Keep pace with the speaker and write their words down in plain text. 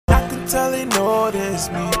until they notice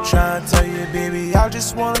me. Tryna tell you, baby, I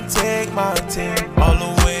just wanna take my team all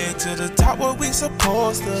the way to the top where we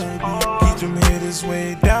supposed to be. Keep them hitters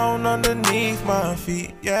way down underneath my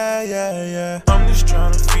feet. Yeah, yeah, yeah. I'm just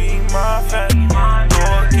tryna feed my family.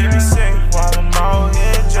 Lord, keep me safe while I'm out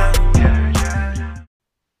here jamming.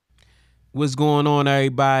 What's going on,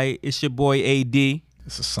 everybody? It's your boy AD.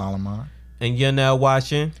 This is Solomon. And you're now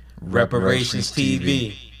watching Reparations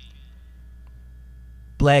TV.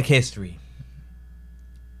 Black history.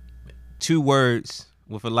 2 words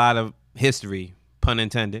with a lot of history, pun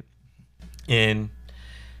intended. And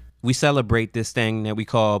we celebrate this thing that we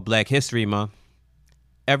call Black History Month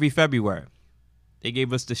every February. They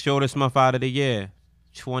gave us the shortest month out of the year,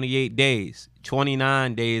 28 days,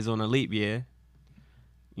 29 days on a leap year,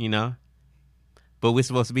 you know. But we're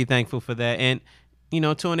supposed to be thankful for that. And, you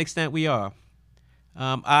know, to an extent we are.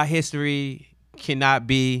 Our history cannot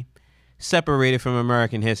be separated from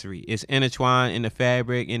American history. It's intertwined in the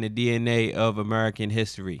fabric and the DNA of American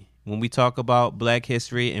history. When we talk about Black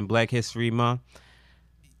history and Black History Month,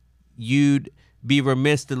 you'd be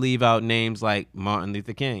remiss to leave out names like Martin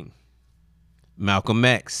Luther King, Malcolm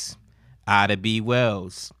X, Ida B.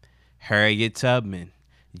 Wells, Harriet Tubman,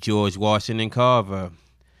 George Washington Carver,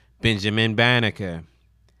 Benjamin Banneker.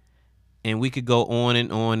 And we could go on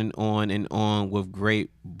and on and on and on with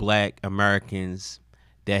great Black Americans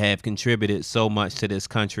that have contributed so much to this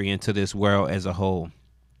country and to this world as a whole.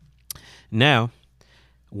 Now,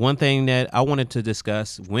 one thing that I wanted to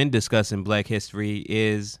discuss when discussing Black history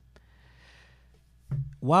is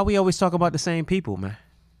why we always talk about the same people, man.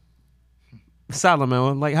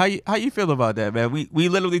 Solomon, like how you feel about that, man? We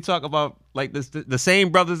literally talk about like the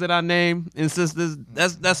same brothers that I name and sisters.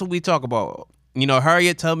 That's what we talk about. You know,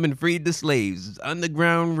 Harriet Tubman freed the slaves,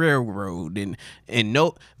 Underground Railroad, and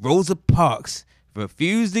no Rosa Parks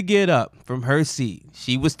refused to get up from her seat.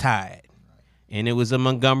 She was tired. And it was a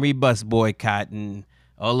Montgomery bus boycott, and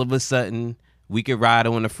all of a sudden we could ride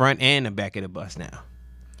on the front and the back of the bus now.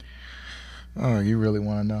 Oh, you really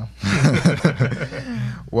want to know?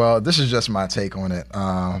 Well, this is just my take on it.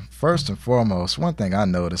 First and foremost, one thing I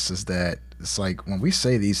noticed is that it's like when we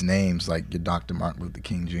say these names, like your Dr. Martin Luther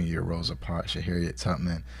King Jr., your Rosa Parks, your Harriet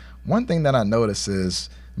Tubman, one thing that I notice is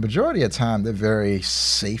majority of the time they're very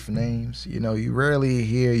safe names. You know, you rarely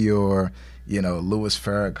hear your, you know, Louis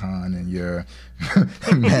Farrakhan and your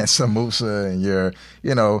Mansa Musa and your,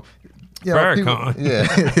 you know, Farrakhan.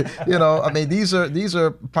 Yeah, you know, I mean, these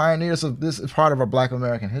are pioneers of this is part of our Black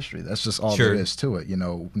American history. That's just all there is to it. You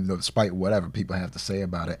know, despite whatever people have to say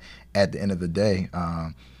about it, at the end of the day,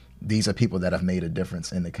 these are people that have made a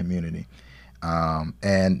difference in the community.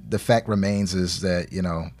 And the fact remains is that, you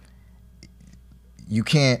know, you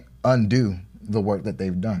can't undo the work that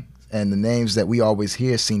they've done. And the names that we always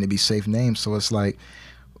hear seem to be safe names. So it's like,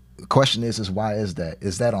 the question is why is that?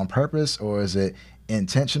 Is that on purpose or is it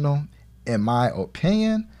intentional? In my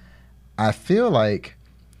opinion, I feel like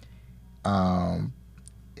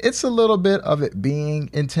it's a little bit of it being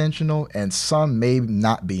intentional and some may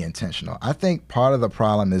not be intentional. I think part of the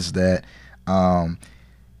problem is that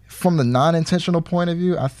from the non-intentional point of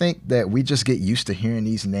view, I think that we just get used to hearing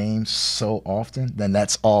these names so often, then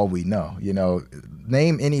that's all we know. You know,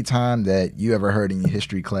 name any time that you ever heard in your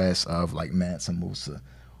history class of like Mansa Musa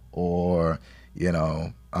or, you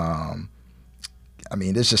know, I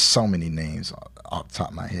mean, there's just so many names off the top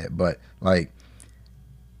of my head, but like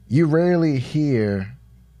you rarely hear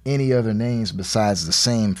any other names besides the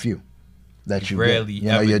same few that you rarely, get. You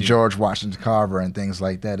know, your George Washington Carver and things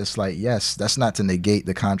like that. It's like, yes, that's not to negate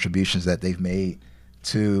the contributions that they've made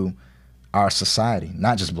to our society,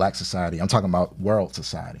 not just Black society. I'm talking about world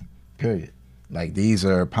society, period. Like these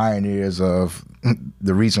are pioneers of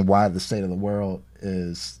the reason why the state of the world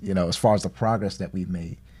is, you know, as far as the progress that we've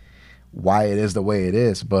made, why it is the way it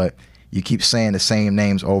is. But you keep saying the same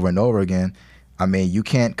names over and over again. I mean, you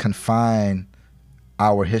can't confine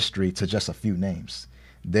our history to just a few names.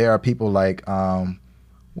 There are people like,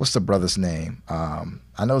 what's the brother's name?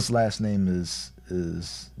 I know his last name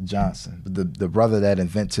is Johnson, but the brother that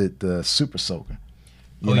invented the Super Soaker.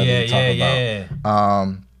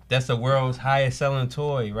 Yeah. That's the world's highest selling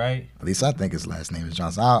toy, right? At least I think his last name is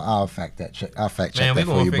Johnson. I'll fact check. I'll fact check. Man,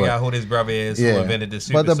 we're gonna figure out who this brother is who invented the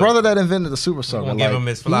Super Soaker. But the brother that invented the Super Soaker, like, give him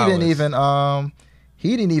his flowers.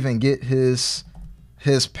 He didn't even get his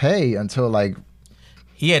pay until like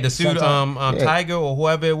he had to sue Tiger or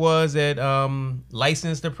whoever it was that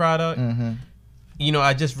licensed the product. Mm-hmm. You know,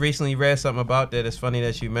 I just recently read something about that. It's funny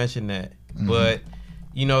that you mentioned that, but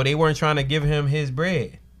you know, they weren't trying to give him his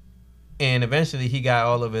bread. And eventually he got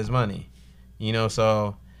all of his money. You know,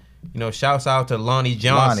 so, you know, shouts out to Lonnie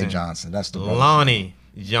Johnson. Lonnie Johnson, that's the brother. Lonnie.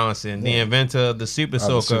 Johnson, the inventor of the Super Oh,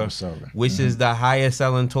 the Soaker, Super Soaker. which is the highest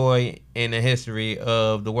selling toy in the history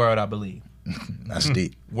of the world, I believe. That's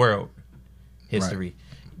deep. World history.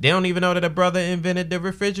 They don't even know that a brother invented the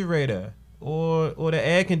refrigerator or the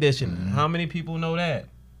air conditioner. How many people know that?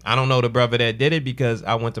 I don't know the brother that did it because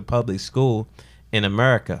I went to public school in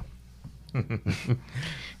America.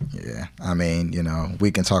 Yeah, I mean, you know, we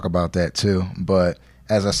can talk about that too. But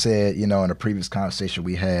as I said, you know, in a previous conversation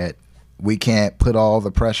we had, we can't put all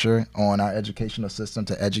the pressure on our educational system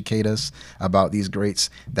to educate us about these greats.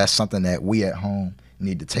 That's something that we at home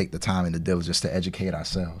need to take the time and the diligence to educate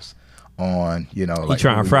ourselves on, you know. You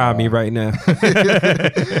trying to fry me right now.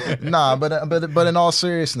 Nah, but in all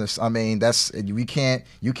seriousness, I mean, you can't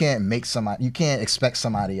expect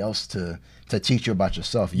somebody else to teach you about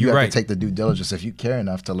yourself. You have to take the due diligence if you care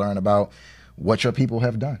enough to learn about what your people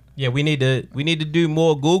have done. Yeah, we need to do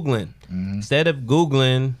more Googling. Instead of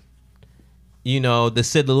Googling, you know, the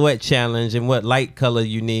silhouette challenge and what light color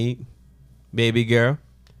you need, baby girl.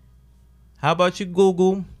 How about you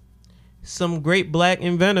Google some great black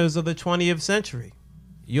inventors of the 20th century?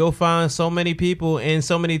 You'll find so many people and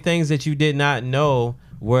so many things that you did not know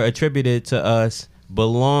were attributed to us,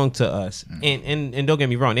 belong to us. And don't get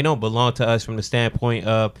me wrong, they don't belong to us from the standpoint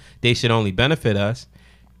of they should only benefit us.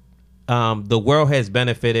 The world has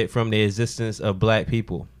benefited from the existence of black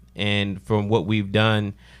people and from what we've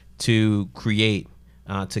done to create,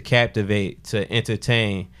 to captivate, to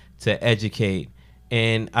entertain, to educate.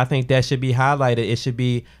 And I think that should be highlighted. It should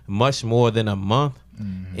be much more than a month.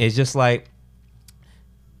 It's just like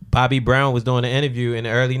Bobby Brown was doing an interview in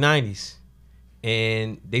the early 90s.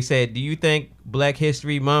 And they said, do you think Black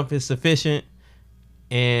History Month is sufficient?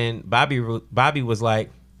 And Bobby was like,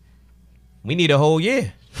 we need a whole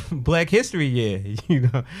year. Black History Year, you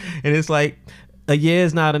know? And it's like, a year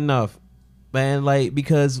is not enough, man. Like,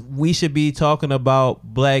 because we should be talking about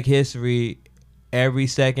Black history every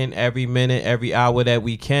second, every minute, every hour that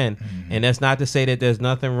we can. And that's not to say that there's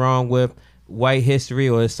nothing wrong with white history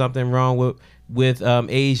or there's something wrong with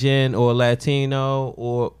Asian or Latino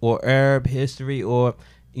or Arab history or,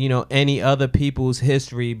 you know, any other people's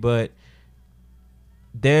history. But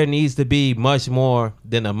there needs to be much more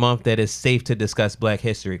than a month that is safe to discuss Black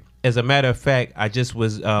history. As a matter of fact, I just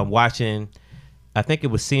was watching, I think it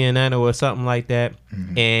was CNN or something like that.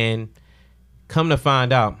 And come to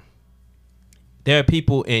find out, there are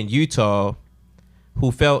people in Utah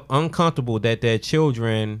who felt uncomfortable that their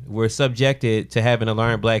children were subjected to having to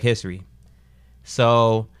learn Black history.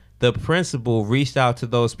 So the principal reached out to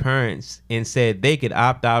those parents and said they could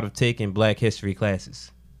opt out of taking Black history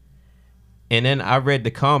classes. And then I read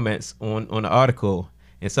the comments on the article,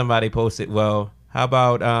 and somebody posted, well, how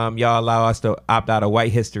about y'all allow us to opt out of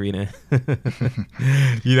white history then?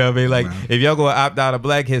 You know what I mean? Like, if y'all going to opt out of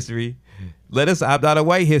Black history, let us opt out of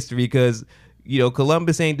white history because, you know,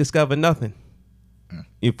 Columbus ain't discovered nothing.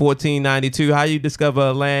 In 1492, how you discover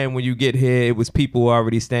a land when you get here, it was people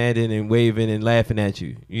already standing and waving and laughing at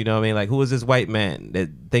you. You know what I mean? Like, who is this white man that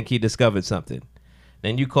think he discovered something?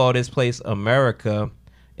 Then you call this place America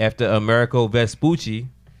after Amerigo Vespucci,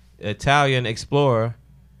 Italian explorer.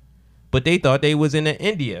 But they thought they was in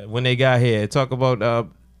India when they got here. Talk about,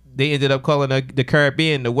 they ended up calling the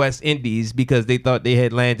Caribbean the West Indies because they thought they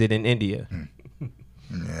had landed in India.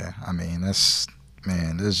 Yeah, I mean, there's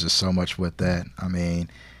just so much with that. I mean,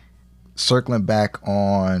 circling back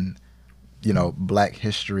on, you know, Black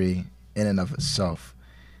history in and of itself.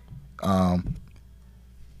 AD,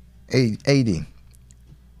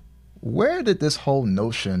 where did this whole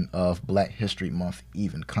notion of Black History Month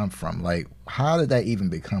even come from? Like, how did that even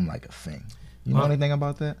become like a thing? You know anything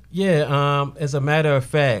about that? Yeah, as a matter of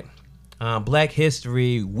fact, Black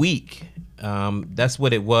History Week, that's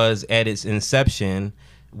what it was at its inception,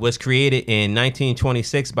 was created in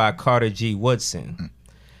 1926 by Carter G. Woodson.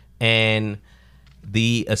 And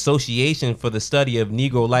the Association for the Study of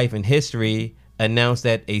Negro Life and History announced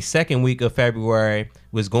that a second week of February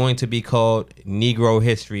was going to be called Negro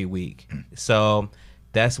History Week. So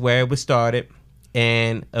that's where it was started.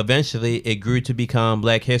 And eventually it grew to become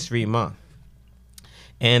Black History Month.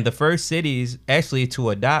 And the first cities actually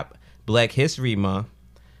to adopt Black History Month,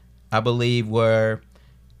 I believe, were,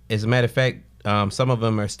 as a matter of fact, some of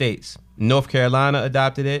them are states. North Carolina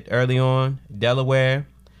adopted it early on, Delaware,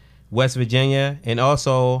 West Virginia, and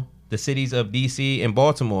also the cities of D.C. and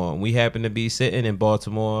Baltimore. We happen to be sitting in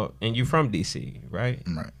Baltimore, and you're from D.C., right?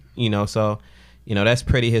 Right. You know, so, you know, that's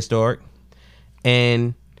pretty historic.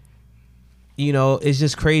 And, you know, it's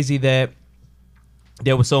just crazy that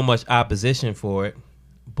there was so much opposition for it.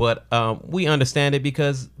 But we understand it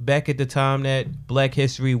because back at the time that Black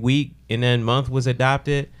History Week and then month was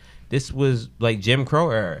adopted, this was like Jim Crow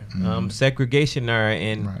era, segregation era,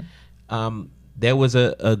 and there was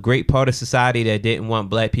a great part of society that didn't want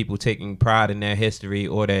black people taking pride in their history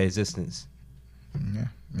or their existence. Yeah,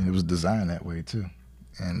 and it was designed that way too,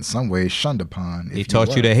 and in some ways shunned upon. They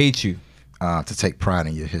taught you to hate you, to take pride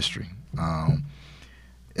in your history.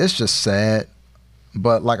 It's just sad,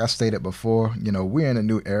 but like I stated before, you know, we're in a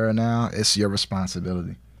new era now. It's your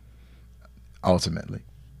responsibility, ultimately,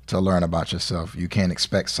 to learn about yourself. You can't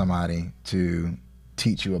expect somebody to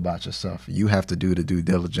teach you about yourself. You have to do the due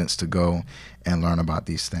diligence to go and learn about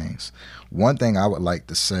these things. One thing I would like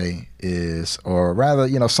to say is, or rather,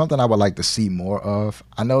 you know, something I would like to see more of.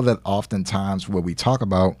 I know that oftentimes when we talk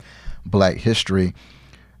about black history,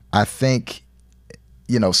 I think,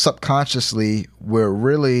 you know, subconsciously we're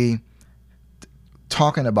really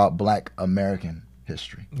talking about black American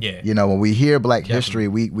history. Yeah. You know, when we hear black history,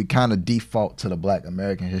 we kind of default to the black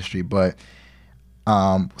American history. But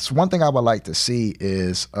so one thing I would like to see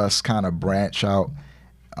is us kind of branch out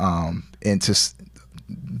into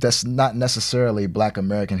that's not necessarily black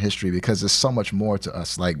American history, because there's so much more to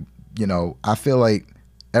us. Like, you know, I feel like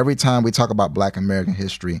every time we talk about black American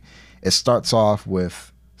history, it starts off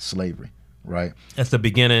with slavery, right? That's the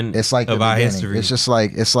beginning. It's like of our history. It's just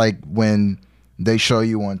like, it's like when they show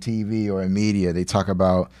you on TV or in media, they talk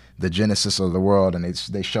about the genesis of the world, and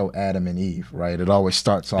they show Adam and Eve, right? It always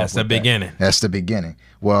starts off That's with the beginning. That's the beginning.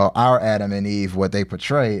 Well, our Adam and Eve, what they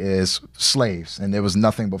portray is slaves, and there was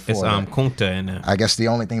nothing before It's that. Kunta in there. I guess the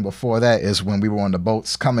only thing before that is when we were on the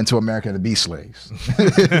boats coming to America to be slaves.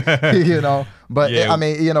 You know? But, Yeah. I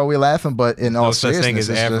mean, you know, we're laughing, but in all No such seriousness, thing as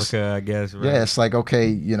it's Africa, just, I guess. Right? yeah, it's like, okay,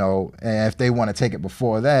 you know, and if they want to take it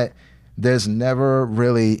before that, there's never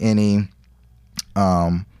really any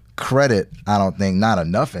credit, I don't think, not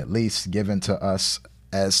enough at least, given to us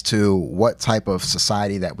as to what type of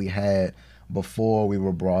society that we had before we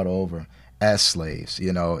were brought over as slaves.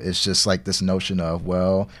 You know, it's just like this notion of,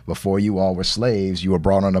 well, before you all were slaves, you were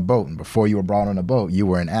brought on a boat, and before you were brought on a boat, you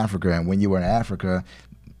were in Africa, and when you were in Africa,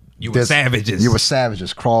 You were savages. You were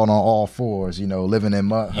savages, crawling on all fours, you know, living in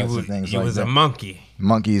mud huts and things like that. You was a monkey.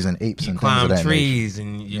 Monkeys and apes and things of that nature. You climbed trees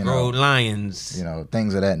and you rode lions. You know,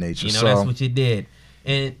 things of that nature. You know, so, that's what you did.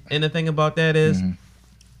 And the thing about that is,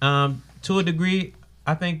 to a degree,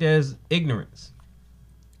 I think there's ignorance.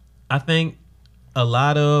 I think a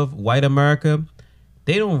lot of white America,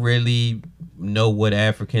 they don't really know what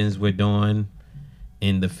Africans were doing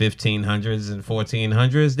in the 1500s and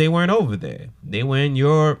 1400s. They weren't over there. They were in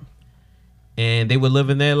Europe, and they were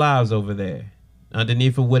living their lives over there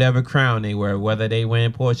underneath of whatever crown they were, whether they were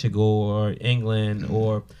in Portugal or England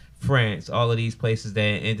or France, all of these places that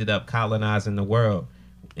ended up colonizing the world.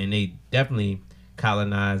 And they definitely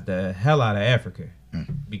colonized the hell out of Africa,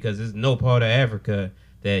 because there's no part of Africa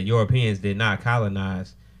that Europeans did not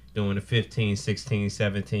colonize during the 15, 16,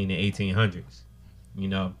 17, and 1800s. You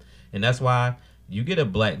know, and that's why you get a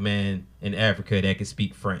black man in Africa that can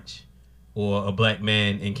speak French, or a black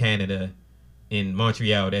man in Canada, in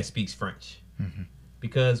Montreal, that speaks French,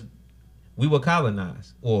 because we were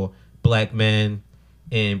colonized, or black men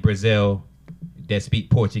in Brazil that speak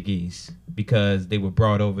Portuguese, because they were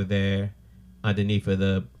brought over there underneath of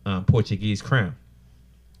the Portuguese crown.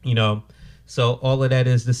 You know, so all of that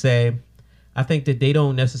is to say, I think that they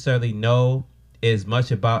don't necessarily know as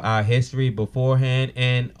much about our history beforehand,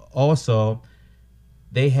 and also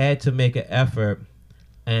they had to make an effort,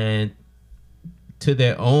 and to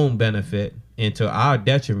their own benefit and to our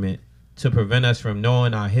detriment, to prevent us from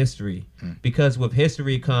knowing our history. Because with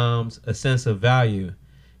history comes a sense of value,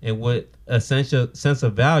 and with a sense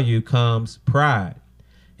of value comes pride,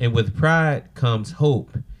 and with pride comes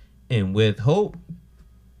hope, and with hope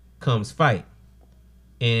comes fight.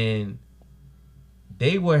 And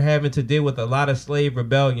they were having to deal with a lot of slave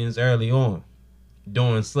rebellions early on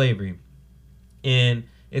during slavery. And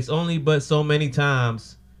it's only but so many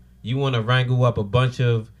times you want to wrangle up a bunch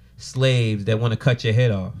of slaves that want to cut your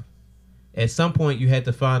head off. At some point, you had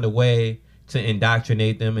to find a way to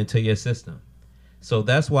indoctrinate them into your system. So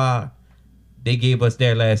that's why they gave us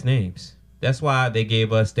their last names. That's why they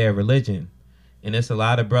gave us their religion. And there's a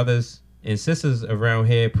lot of brothers and sisters around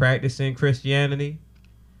here practicing Christianity.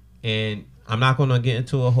 And I'm not going to get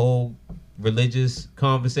into a whole religious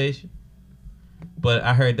conversation, but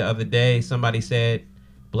I heard the other day somebody said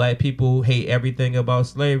black people hate everything about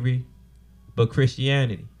slavery but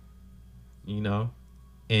Christianity, you know?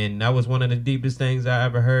 And that was one of the deepest things I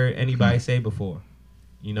ever heard anybody say before,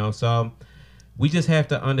 you know? So we just have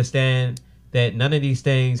to understand that none of these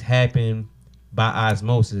things happen by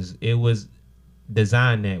osmosis. It was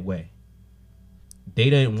designed that way. They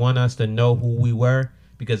didn't want us to know who we were,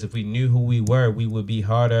 Because if we knew who we were, we would be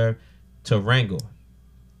harder to wrangle.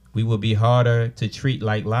 We would be harder to treat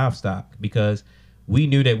like livestock because we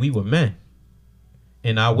knew that we were men.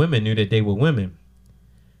 And our women knew that they were women.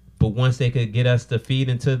 But once they could get us to feed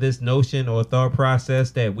into this notion or thought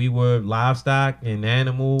process that we were livestock and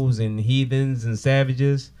animals and heathens and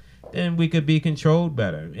savages, then we could be controlled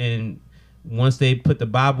better. And once they put the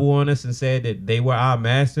Bible on us and said that they were our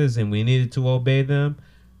masters and we needed to obey them,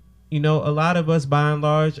 you know, a lot of us by and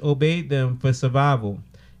large obeyed them for survival.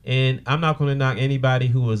 And I'm not going to knock anybody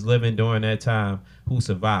who was living during that time who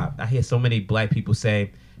survived. I hear so many black people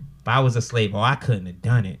say, if I was a slave, I couldn't have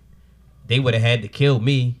done it. They would have had to kill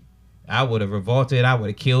me. I would have revolted. I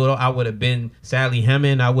would have killed. I would have been Sally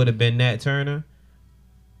Heming. I would have been Nat Turner.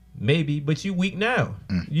 Maybe, but you weak now.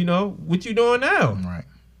 You know, what you doing now? Right.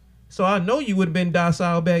 So I know you would have been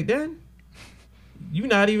docile back then. You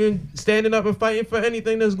not even standing up and fighting for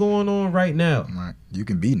anything that's going on right now. Right. You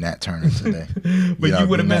can be Nat Turner today. But you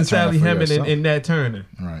would have been Sally Heming and Nat Turner.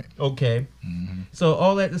 Right. Okay. Mm-hmm. So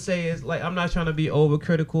all that to say is, like, I'm not trying to be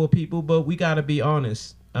overcritical of people, but we got to be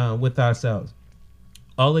honest with ourselves.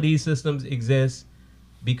 All of these systems exist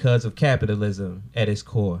because of capitalism at its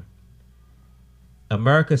core.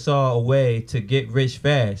 America saw a way to get rich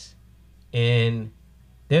fast, and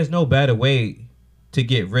there's no better way to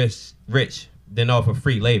get rich than off of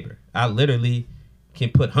free labor. I literally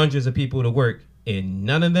can put hundreds of people to work and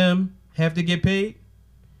none of them have to get paid.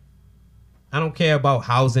 I don't care about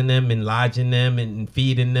housing them and lodging them and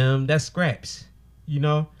feeding them. That's scraps, you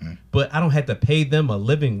know? But I don't have to pay them a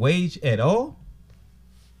living wage at all.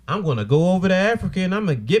 I'm going to go over to Africa and I'm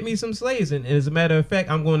going to get me some slaves. And as a matter of fact,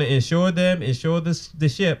 I'm going to insure them, insure the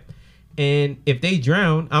ship. And if they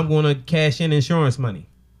drown, I'm going to cash in insurance money.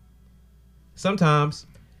 Sometimes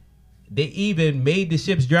they even made the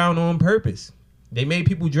ships drown on purpose. They made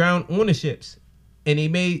people drown on the ships. And they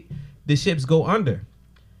made the ships go under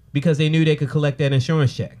because they knew they could collect that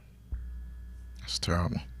insurance check. That's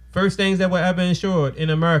terrible. First things that were ever insured in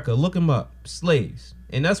America, look them up, slaves.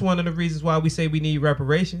 And that's one of the reasons why we say we need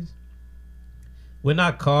reparations. We're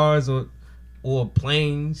not cars or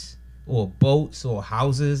planes or boats or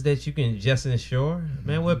houses that you can just insure.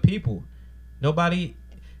 Man, we're people. Nobody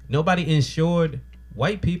insured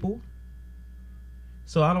white people.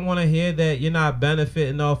 So I don't want to hear that you're not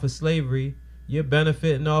benefiting off of slavery. You're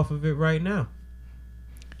benefiting off of it right now.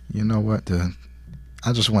 You know what?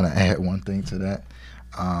 I just want to add one thing to that.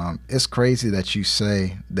 It's crazy that you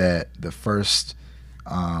say that the first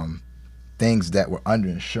things that were under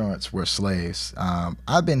insurance were slaves.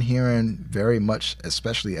 I've been hearing very much,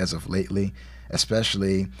 especially as of lately,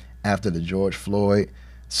 especially after the George Floyd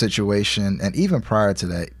situation, and even prior to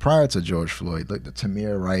that, prior to George Floyd, like the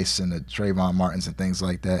Tamir Rice and the Trayvon Martins and things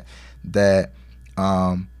like that, that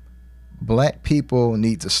black people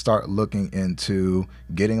need to start looking into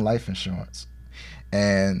getting life insurance.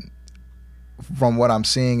 And from what I'm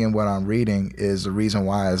seeing and what I'm reading is the reason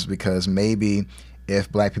why is because maybe if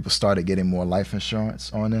black people started getting more life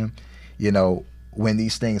insurance on them, you know, when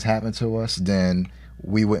these things happen to us, then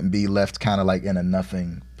we wouldn't be left kind of like in a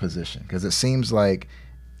nothing position. Because it seems like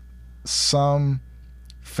some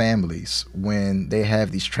families, when they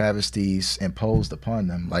have these travesties imposed upon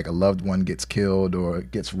them, like a loved one gets killed or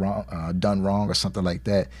gets done wrong or something like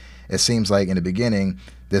that, it seems like in the beginning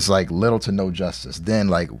there's like little to no justice. Then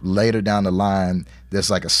like later down the line there's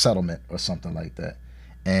like a settlement or something like that,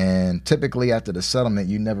 and typically after the settlement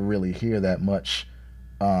you never really hear that much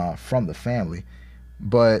from the family,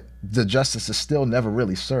 but the justice is still never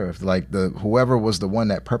really served. Like whoever was the one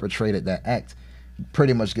that perpetrated that act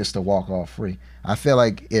pretty much gets to walk off free. I feel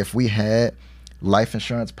like if we had life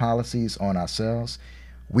insurance policies on ourselves,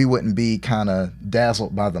 we wouldn't be kind of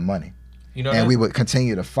dazzled by the money. You know, and we would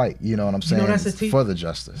continue to fight, you know what I'm saying, for the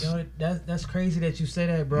justice. You know, that's crazy that you say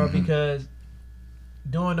that, bro, because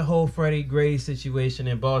during the whole Freddie Gray situation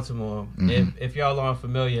in Baltimore, if y'all aren't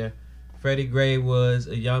familiar, Freddie Gray was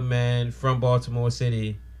a young man from Baltimore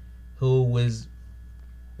City who was,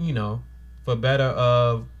 you know, for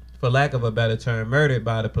lack of a better term, murdered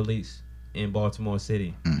by the police in Baltimore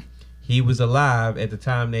City. He was alive at the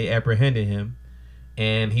time they apprehended him,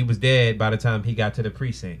 and he was dead by the time he got to the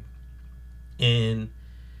precinct. And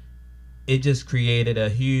it just created a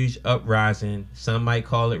huge uprising. Some might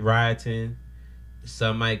call it rioting,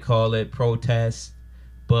 some might call it protest,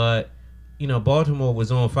 but you know, Baltimore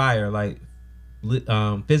was on fire, like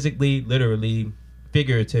physically, literally,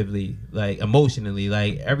 figuratively, like emotionally,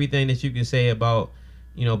 like everything that you can say about,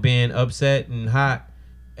 you know, being upset and hot,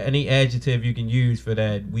 any adjective you can use for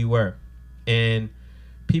that, we were. And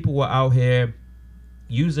people were out here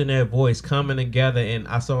using their voice, coming together, and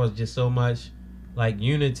I saw just so much like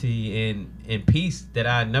unity and peace that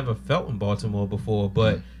I never felt in Baltimore before.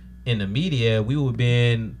 But in the media, we were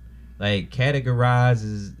being like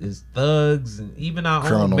categorized as thugs, and even our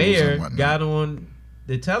Criminals own mayor and whatnot. got on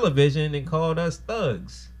the television and called us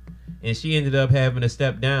thugs, and she ended up having to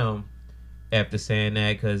step down after saying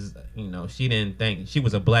that because she didn't think she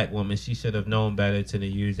was a black woman. She should have known better to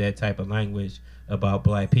use that type of language about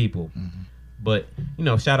black people. But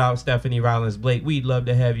shout out Stephanie Rollins Blake. We'd love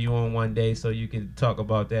to have you on one day so you can talk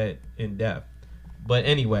about that in depth. But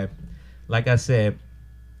anyway, like I said,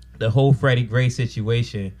 the whole Freddie Gray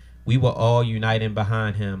situation, we were all uniting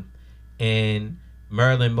behind him. And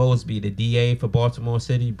Marilyn Mosby, the DA for Baltimore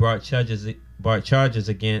City, brought charges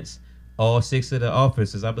against all 6 of the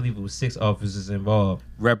officers. I believe it was 6 officers involved.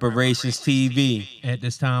 Reparations TV. At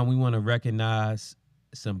this time, we want to recognize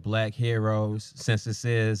some black heroes since this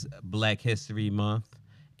is Black History Month.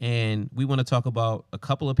 And we want to talk about a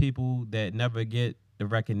couple of people that never get the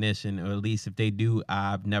recognition, or at least if they do,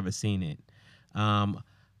 I've never seen it.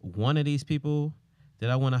 One of these people that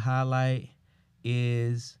I want to highlight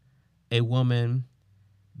is a woman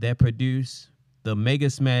that produced the mega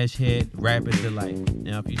smash hit Rapper's Delight.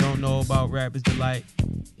 Now, if you don't know about Rapper's Delight,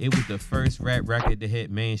 it was the first rap record to hit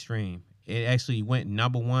mainstream. It actually went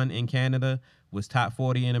 #1 in Canada, was top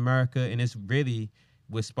 40 in America, and it's really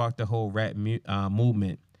what sparked the whole rap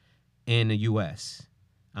movement in the U.S.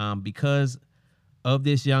 Because of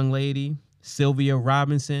this young lady, Sylvia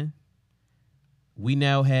Robinson, we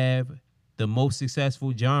now have the most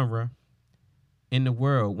successful genre in the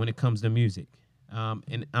world when it comes to music.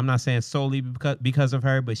 And I'm not saying solely because of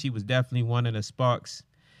her, but she was definitely one of the sparks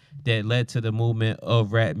that led to the movement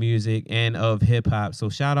of rap music and of hip hop. So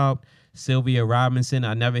shout out Sylvia Robinson.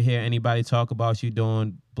 I never hear anybody talk about you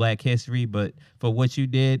doing Black history, but for what you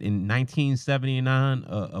did in 1979,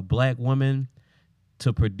 a black woman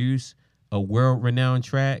to produce a world-renowned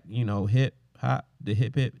track, hip hop,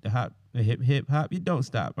 hip hop, you don't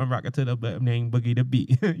stop. I'm rocking to the name Boogie the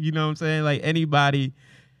Beat. You know what I'm saying? Like, anybody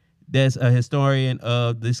that's a historian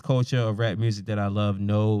of this culture of rap music that I love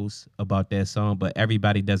knows about that song, but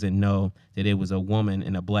everybody doesn't know that it was a woman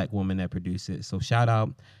and a black woman that produced it. So shout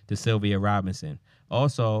out to Sylvia Robinson.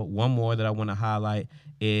 Also, one more that I want to highlight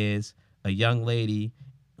is a young lady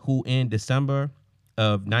who in December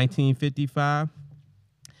of 1955,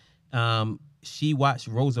 she watched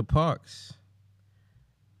Rosa Parks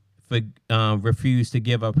refused to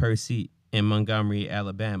give up her seat in Montgomery,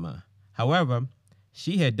 Alabama. However,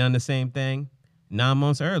 she had done the same thing 9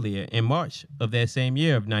 months earlier in March of that same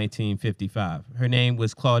year of 1955. Her name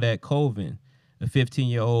was Claudette Colvin, a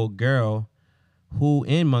 15-year-old girl who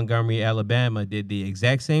in Montgomery, Alabama did the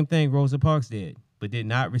exact same thing Rosa Parks did, but did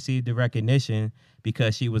not receive the recognition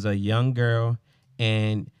because she was a young girl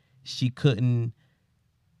and they couldn't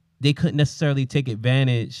necessarily take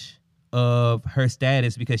advantage of her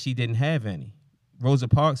status because she didn't have any. Rosa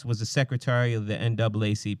Parks was the secretary of the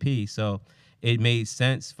NAACP, so it made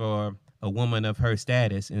sense for a woman of her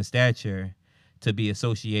status and stature to be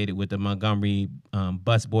associated with the Montgomery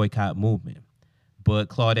bus boycott movement. But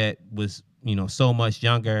Claudette was, so much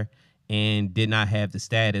younger and did not have the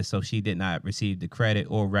status, so she did not receive the credit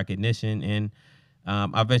or recognition. And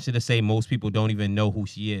I venture to say most people don't even know who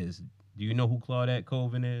she is. Do you know who Claudette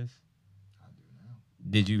Colvin is? I do now.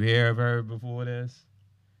 Did you hear of her before this?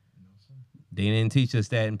 No, sir. They didn't teach us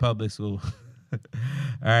that in public school. All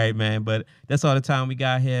right, man. But that's all the time we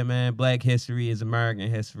got here, man. Black history is American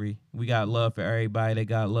history. We got love for everybody. They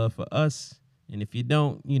got love for us. And if you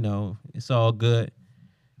don't, it's all good.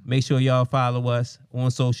 Make sure y'all follow us on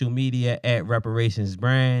social media at Reparations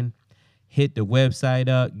Brand. Hit the website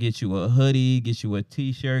up. Get you a hoodie. Get you a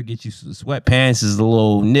T-shirt. Get you some sweatpants. It's a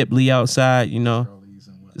little nipply outside,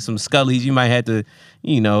 Some scullies. You might have to,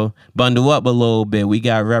 bundle up a little bit. We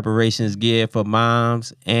got reparations gear for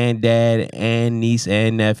moms and dad and niece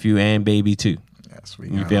and nephew and baby too. Yes, we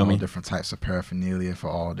got all different types of paraphernalia for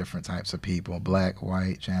all different types of people: black,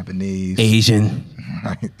 white, Japanese, Asian,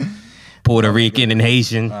 right? Puerto Rican, and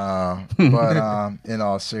Haitian. But in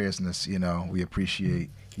all seriousness, we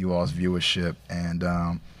appreciate you all's viewership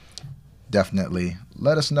and definitely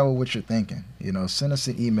let us know what you're thinking. Send us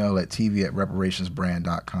an email at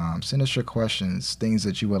tv@reparationsbrand.com. Send us your questions, things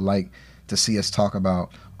that you would like to see us talk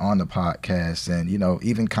about on the podcast, and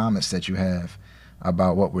even comments that you have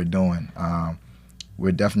about what we're doing.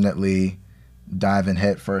 We're definitely diving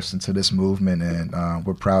headfirst into this movement, and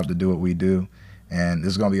we're proud to do what we do. And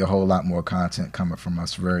there's going to be a whole lot more content coming from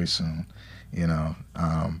us very soon.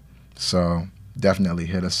 So definitely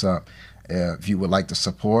hit us up. If you would like to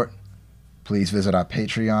support, please visit our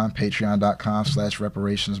Patreon,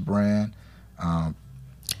 patreon.com/reparationsbrand.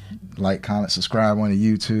 Like, comment, subscribe on the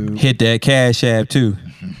YouTube. Hit that Cash App too.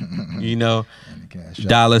 You know, And the Cash App.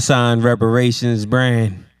 $ reparations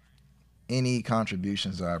brand. Any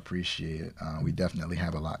contributions are appreciated. We definitely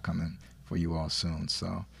have a lot coming for you all soon.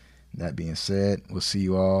 So, that being said, we'll see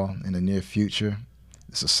you all in the near future.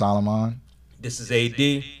 This is Solomon. This is AD.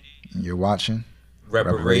 And you're watching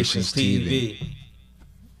Reparations TV.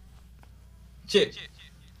 Cheers.